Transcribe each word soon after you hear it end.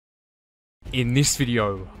In this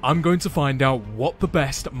video, I'm going to find out what the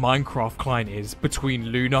best Minecraft client is between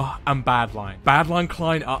Lunar and Badlion. Badlion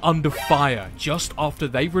Client are under fire just after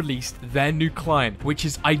they released their new client, which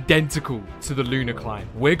is identical to the Lunar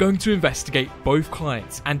Client. We're going to investigate both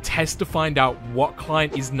clients and test to find out what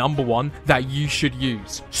client is number one that you should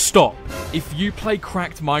use. Stop. If you play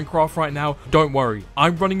cracked Minecraft right now, don't worry.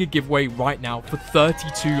 I'm running a giveaway right now for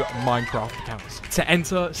 32 Minecraft accounts. To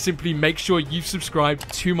enter, simply make sure you've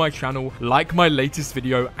subscribed to my channel, like my latest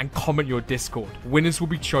video, and comment your Discord. Winners will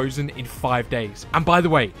be chosen in 5 days. And by the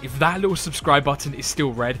way, if that little subscribe button is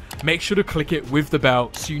still red, make sure to click it with the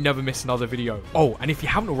bell so you never miss another video. Oh, and if you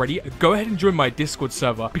haven't already, go ahead and join my Discord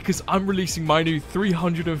server because I'm releasing my new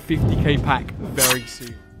 350k pack very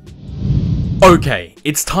soon. Okay,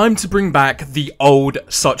 it's time to bring back the old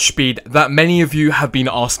SuchSpeed that many of you have been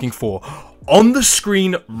asking for. On the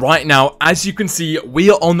screen right now, as you can see, we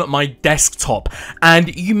are on my desktop,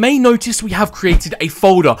 and you may notice we have created a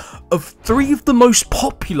folder of 3 of the most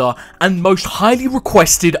popular and most highly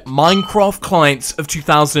requested Minecraft clients of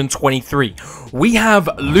 2023. We have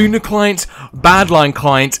Lunar Client, Badlion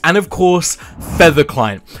Client, and of course, Feather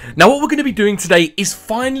Client. Now, what we're going to be doing today is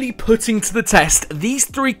finally putting to the test these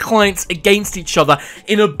 3 clients against each other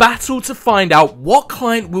in a battle to find out what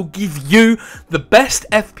client will give you the best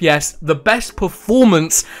FPS, the best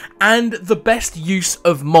performance, and the best use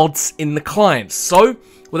of mods in the client. So,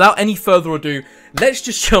 without any further ado, let's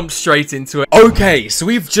just jump straight into it. Okay, so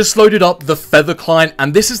we've just loaded up the Feather Client,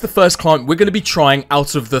 and this is the first client we're going to be trying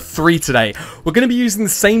out of the 3 today. We're going to be using the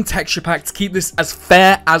same texture pack to keep this as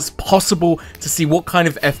fair as possible to see what kind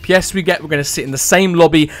of FPS we get. We're going to sit in the same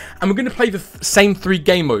lobby, and we're going to play the same 3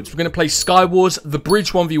 game modes. We're going to play Sky Wars, the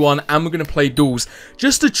Bridge 1v1, and we're going to play Duels,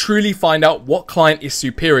 just to truly find out what client is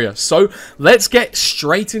superior. So, let's get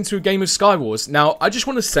straight into a game of Sky Wars. Now, I just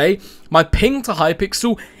want to say, my ping to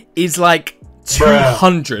Hypixel is like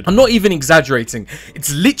 200. I'm not even exaggerating.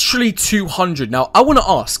 It's literally 200. Now, I want to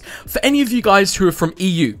ask, for any of you guys who are from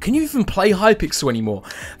EU, can you even play Hypixel anymore?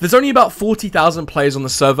 There's only about 40,000 players on the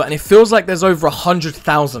server, and it feels like there's over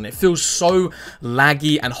 100,000. It feels so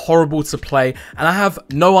laggy and horrible to play, and I have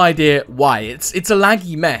no idea why. It's a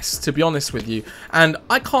laggy mess, to be honest with you, and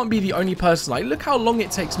I can't be the only person. Like, look how long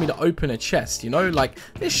it takes me to open a chest, you know? Like,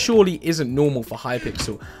 this surely isn't normal for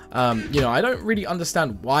Hypixel. You know, I don't really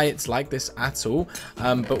understand why it's like this at all,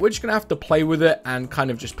 but we're just gonna have to play with it and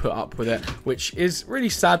kind of just put up with it, which is really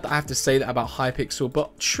sad that I have to say that about Hypixel,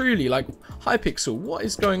 but truly, like, Hypixel, what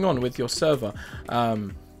is going on with your server?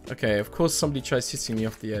 Okay, of course somebody tries hitting me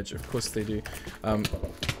off the edge, of course they do.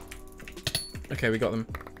 Okay, we got them.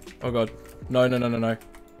 Oh god, no, no, no, no, no.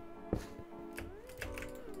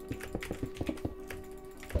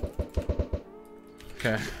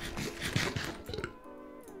 Okay.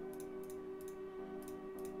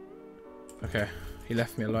 Okay, he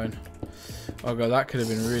left me alone. Oh god, that could have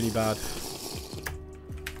been really bad.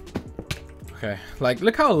 Okay, like,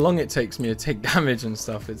 look how long it takes me to take damage and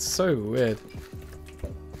stuff. It's so weird.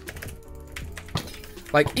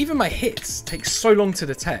 Like, even my hits take so long to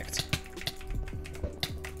detect.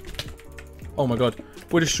 Oh my god,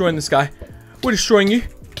 we're destroying this guy. We're destroying you.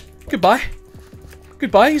 Goodbye.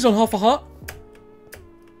 Goodbye, he's on half a heart.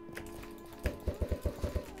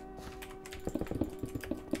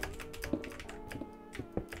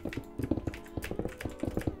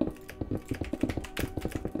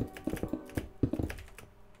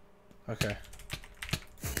 Okay.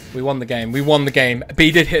 We won the game. We won the game.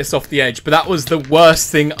 B did hit us off the edge, but that was the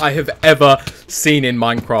worst thing I have ever seen in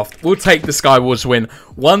Minecraft. We'll take the Sky Wars win.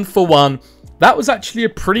 1 for 1. That was actually a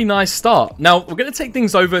pretty nice start. Now, we're going to take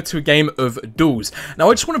things over to a game of Duels.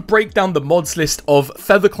 Now, I just want to break down the mods list of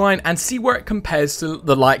Feather Client and see where it compares to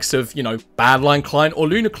the likes of, you know, Badlion Client or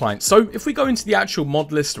Lunar Client. So, if we go into the actual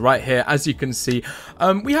mod list right here, as you can see,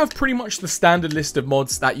 we have pretty much the standard list of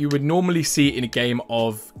mods that you would normally see in a game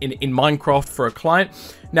of, in Minecraft for a client.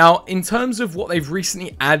 Now, in terms of what they've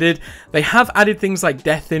recently added, they have added things like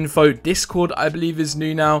death info. Discord, I believe, is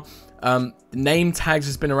new now. Name tags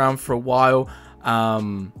has been around for a while.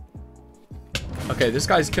 Okay, this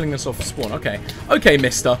guy's killing us off spawn. Okay, okay,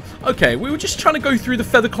 mister. Okay, we were just trying to go through the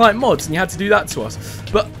Feather Client mods, and you had to do that to us.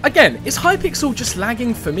 But again, is Hypixel just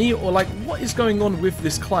lagging for me, or like, what is going on with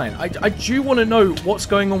this client? I do want to know what's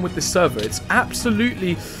going on with this server. It's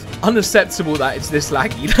absolutely unacceptable that it's this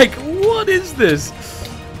laggy. Like, what is this?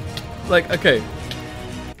 Like, okay.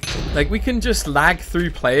 Like, we can just lag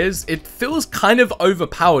through players. It feels kind of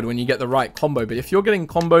overpowered when you get the right combo, but if you're getting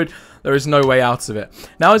comboed, there is no way out of it.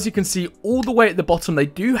 Now, as you can see, all the way at the bottom, they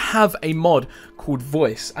do have a mod called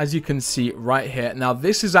Voice, as you can see right here. Now,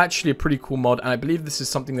 this is actually a pretty cool mod, and I believe this is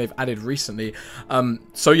something they've added recently.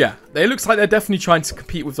 So yeah, it looks like they're definitely trying to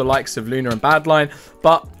compete with the likes of Lunar and Badlion,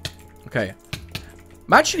 but okay.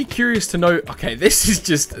 I'm actually curious to know... Okay, this is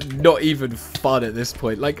just not even fun at this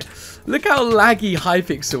point. Like, look how laggy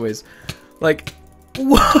Hypixel is. Like,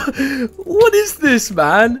 what is this,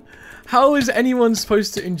 man? How is anyone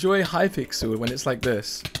supposed to enjoy Hypixel when it's like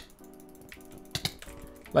this?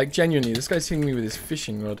 Like, genuinely, this guy's hitting me with his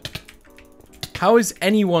fishing rod. How is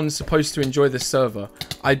anyone supposed to enjoy this server?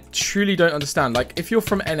 I truly don't understand. Like, if you're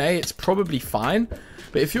from NA, it's probably fine.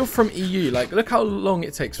 But if you're from EU, like, look how long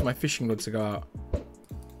it takes for my fishing rod to go out.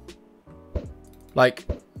 Like,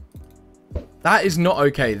 that is not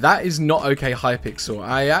okay. That is not okay, Hypixel.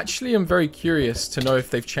 I actually am very curious to know if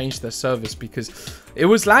they've changed their service, because it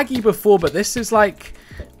was laggy before, but this is like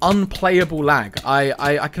unplayable lag.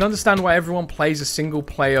 I can understand why everyone plays a single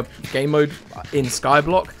player game mode in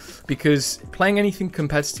Skyblock, because playing anything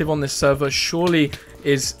competitive on this server surely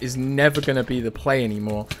is never going to be the play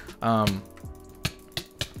anymore.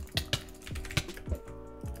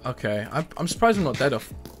 Okay, I'm surprised I'm not dead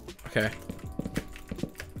off. Okay.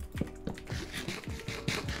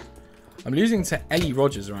 I'm losing to Ellie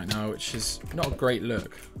Rogers right now, which is not a great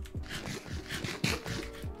look.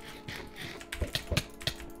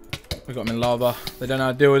 We got him in lava. They don't know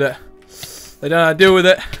how to deal with it. They don't know how to deal with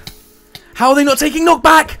it. How are they not taking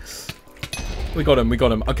knockback? We got him. We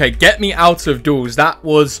got him. Okay, get me out of duels. That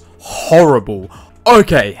was horrible.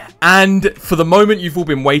 Okay, and for the moment you've all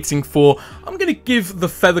been waiting for, I'm going to give the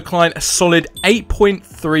Feather Client a solid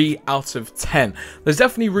 8.3 out of 10. There's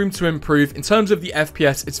definitely room to improve. In terms of the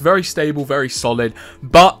FPS, it's very stable, very solid,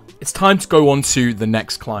 but it's time to go on to the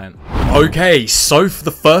next client. Okay, so for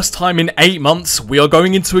the first time in 8 months, we are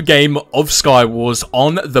going into a game of Skywars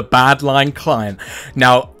on the Badlion Client.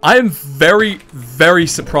 Now, I am very, very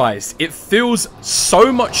surprised. It feels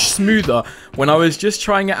so much smoother when I was just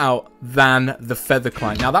trying it out than the Feather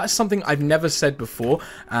Client. Now, that's something I've never said before.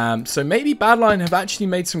 So maybe Badlion have actually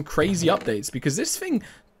made some crazy updates, because this thing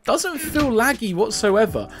doesn't feel laggy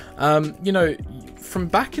whatsoever. You know, from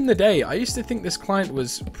back in the day, I used to think this client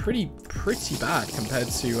was pretty bad compared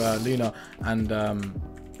to Lunar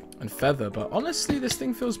and Feather, but honestly, this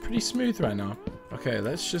thing feels pretty smooth right now. Okay,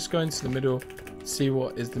 let's just go into the middle, see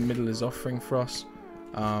what the middle is offering for us.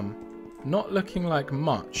 Not looking like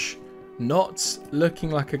much. Not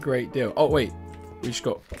looking like a great deal. Oh, wait. We just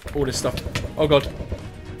got all this stuff. Oh, God.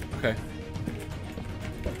 Okay.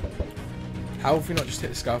 How have we not just hit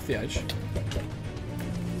this guy off the edge?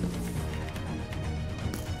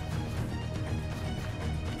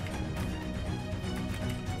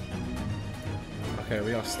 Okay,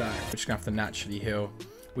 we are stacked. We're just going to have to naturally heal.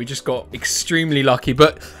 We just got extremely lucky,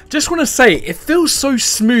 but just want to say, it feels so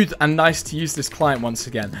smooth and nice to use this client once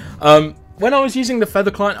again. When I was using the Feather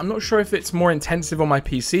Client, I'm not sure if it's more intensive on my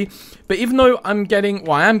PC, but even though I am getting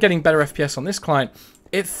better FPS on this client,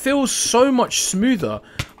 it feels so much smoother.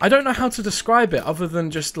 I don't know how to describe it other than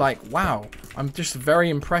just like, wow, I'm just very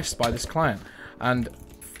impressed by this client. And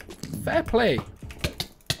fair play.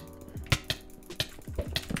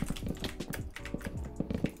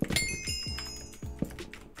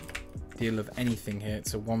 Deal of anything here.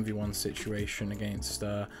 It's a 1v1 situation against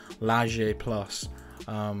Lager Plus.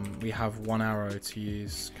 We have 1 arrow to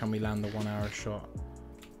use. Can we land the 1 arrow shot?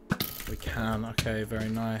 We can. Okay, very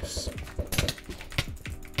nice.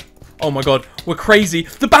 Oh my god, we're crazy.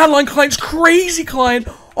 The Badlion Client's crazy client.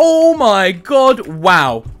 Oh my god,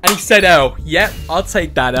 wow. And he said L. Yep, I'll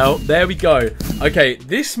take that L. There we go. Okay,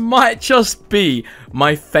 this might just be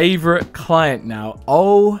my favorite client now.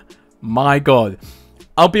 Oh my god.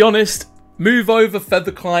 I'll be honest. Move over,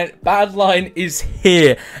 Feather Client. Badlion is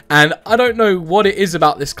here. And I don't know what it is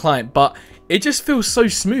about this client, but it just feels so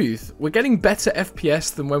smooth. We're getting better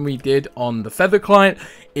FPS than when we did on the Feather Client.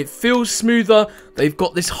 It feels smoother. They've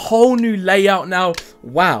got this whole new layout now.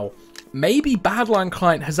 Wow. Maybe Badlion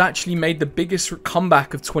Client has actually made the biggest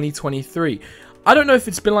comeback of 2023. I don't know if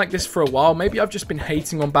it's been like this for a while. Maybe I've just been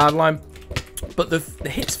hating on Badlion. But the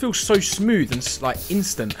hits feel so smooth and like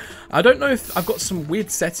instant. I don't know if I've got some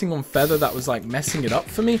weird setting on Feather that was like messing it up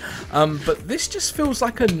for me. But this just feels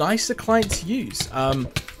like a nicer client to use.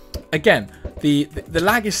 Again, the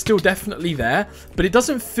lag is still definitely there, but it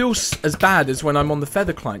doesn't feel as bad as when I'm on the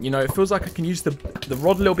Feather client. You know, it feels like I can use the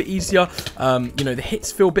rod a little bit easier. You know, the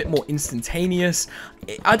hits feel a bit more instantaneous.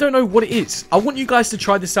 I don't know what it is. I want you guys to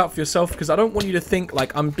try this out for yourself, because I don't want you to think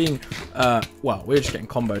like I'm being, well, we're just getting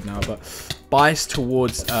comboed now, but biased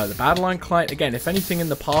towards the Badlion client. Again, if anything in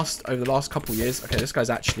the past, over the last couple of years, okay, this guy's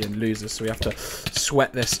actually a loser, so we have to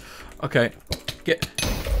sweat this. Okay,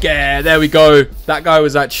 yeah, there we go. That guy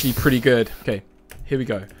was actually pretty good. Okay, here we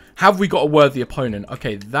go. Have we got a worthy opponent?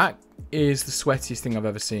 Okay, that is the sweatiest thing I've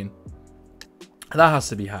ever seen. That has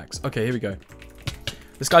to be hacks. Okay, here we go.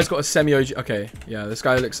 This guy's got a semi-OG. Okay, yeah, this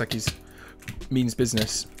guy looks like he's means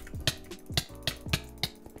business.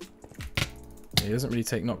 Yeah, he doesn't really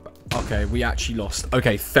take knockback. Okay, we actually lost.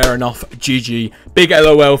 Okay, fair enough. GG. Big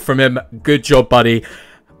LOL from him. Good job, buddy.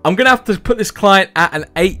 I'm going to have to put this client at an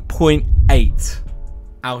 8.8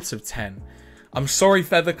 out of 10. I'm sorry,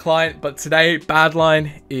 Feather client, but today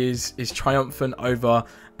Badlion is triumphant over,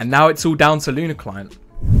 and now it's all down to Lunar client.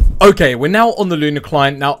 Okay, we're now on the Lunar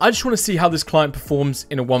client. Now, I just want to see how this client performs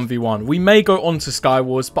in a 1v1. We may go on to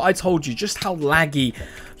Skywars, but I told you just how laggy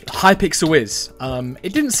Hypixel is.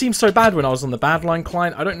 It didn't seem so bad when I was on the Badlion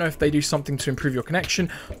client. I don't know if they do something to improve your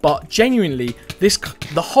connection, but genuinely,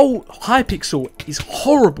 the whole Hypixel is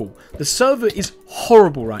horrible. The server is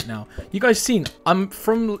horrible right now. You guys seen, I'm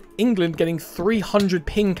from England getting 300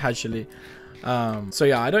 ping casually. So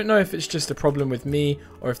yeah, I don't know if it's just a problem with me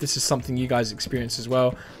or if this is something you guys experience as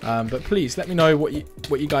well. But please let me know what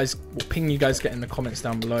ping you guys get in the comments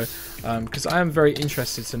down below, because I am very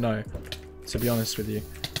interested to know, to be honest with you.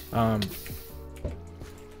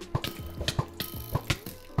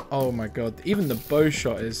 Oh my god, even the bow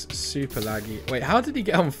shot is super laggy. Wait, how did he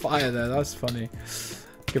get on fire there? That's funny.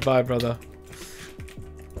 Goodbye, brother.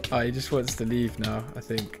 Oh, he just wants to leave now, I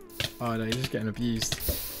think. Oh no, he's just getting abused.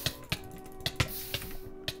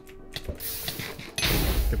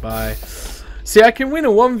 Goodbye. See, I can win a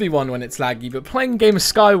 1v1 when it's laggy, but playing a game of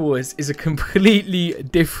Skywars is a completely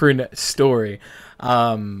different story.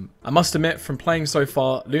 I must admit, from playing so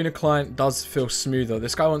far, Lunar Client does feel smoother.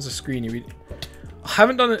 This guy wants a screeny. I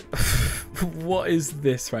haven't done it. What is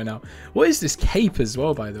this right now? What is this cape as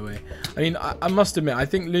well, by the way? I mean, I must admit, I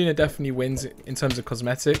think Lunar definitely wins in terms of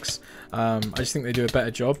cosmetics. I just think they do a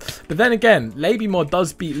better job. But then again, LabyMod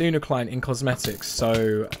does beat Lunar Client in cosmetics,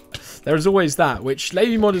 so there is always that, which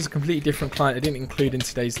LabyMod is a completely different client. I didn't include in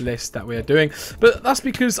today's list that we are doing, but that's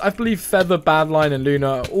because I believe Feather, Badlion, and Lunar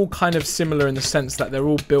are all kind of similar in the sense that they're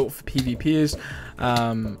all built for PvPers,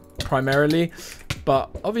 primarily.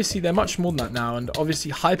 But obviously they're much more than that now, and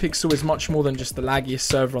obviously Hypixel is much more than just the laggiest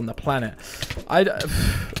server on the planet.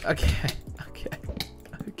 Okay.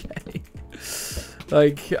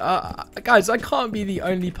 Like, guys, I can't be the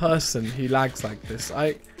only person who lags like this.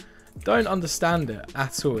 I don't understand it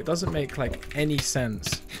at all. It doesn't make like any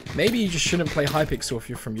sense. Maybe you just shouldn't play Hypixel if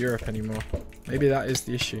you're from Europe anymore. Maybe that is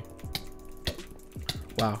the issue.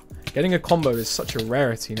 Wow, getting a combo is such a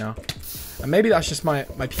rarity now. And maybe that's just my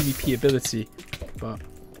PvP ability. But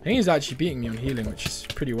I think he's actually beating me on healing, which is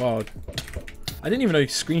pretty wild. I didn't even know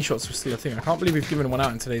screenshots were still a thing. I can't believe we've given one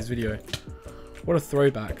out in today's video. What a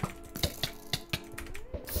throwback.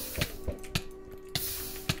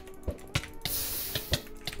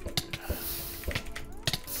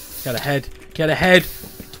 Get ahead. Get ahead.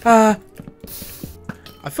 I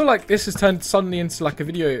feel like this has turned suddenly into like a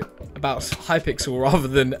video about Hypixel rather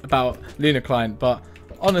than about Lunar Client. But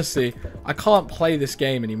honestly, I can't play this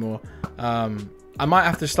game anymore. I might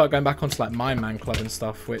have to start going back onto like My Man Club and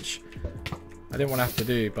stuff, which I didn't want to have to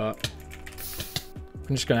do, but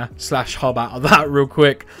I'm just gonna slash hub out of that real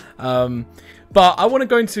quick. But I want to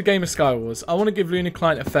go into a game of Skywars. I want to give Lunar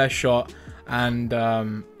Client a fair shot, and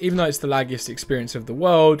even though it's the laggiest experience of the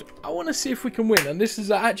world, I want to see if we can win. And this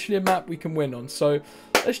is actually a map we can win on, so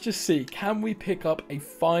let's just see. Can we pick up a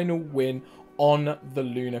final win on the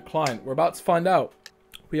Lunar Client? We're about to find out.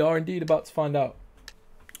 We are indeed about to find out.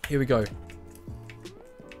 Here we go.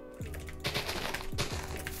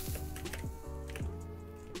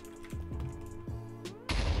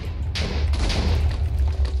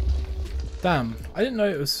 Damn, I didn't know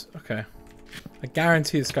it was... Okay. I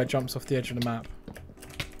guarantee this guy jumps off the edge of the map.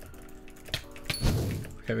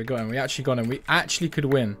 Okay, we got him. We actually got him. We actually could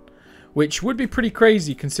win. Which would be pretty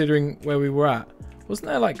crazy considering where we were at. Wasn't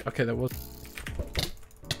there like... Okay, there was...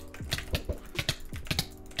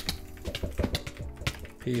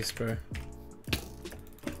 Peace, bro.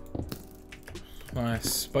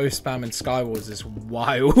 Nice. Bow spam in Skywars is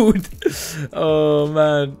wild. Oh,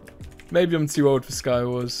 man. Maybe I'm too old for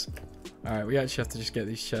Skywars. Alright, we actually have to just get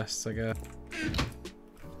these chests, I guess.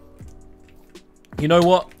 You know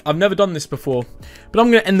what? I've never done this before, but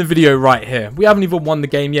I'm going to end the video right here. We haven't even won the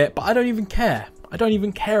game yet, but I don't even care. I don't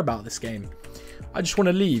even care about this game. I just want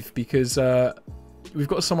to leave because we've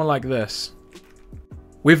got someone like this.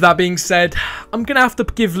 With that being said, I'm going to have to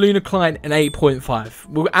give Lunar Client an 8.5.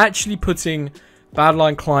 We're actually putting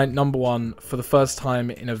Badlion Client #1 for the first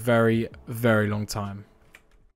time in a very, very long time.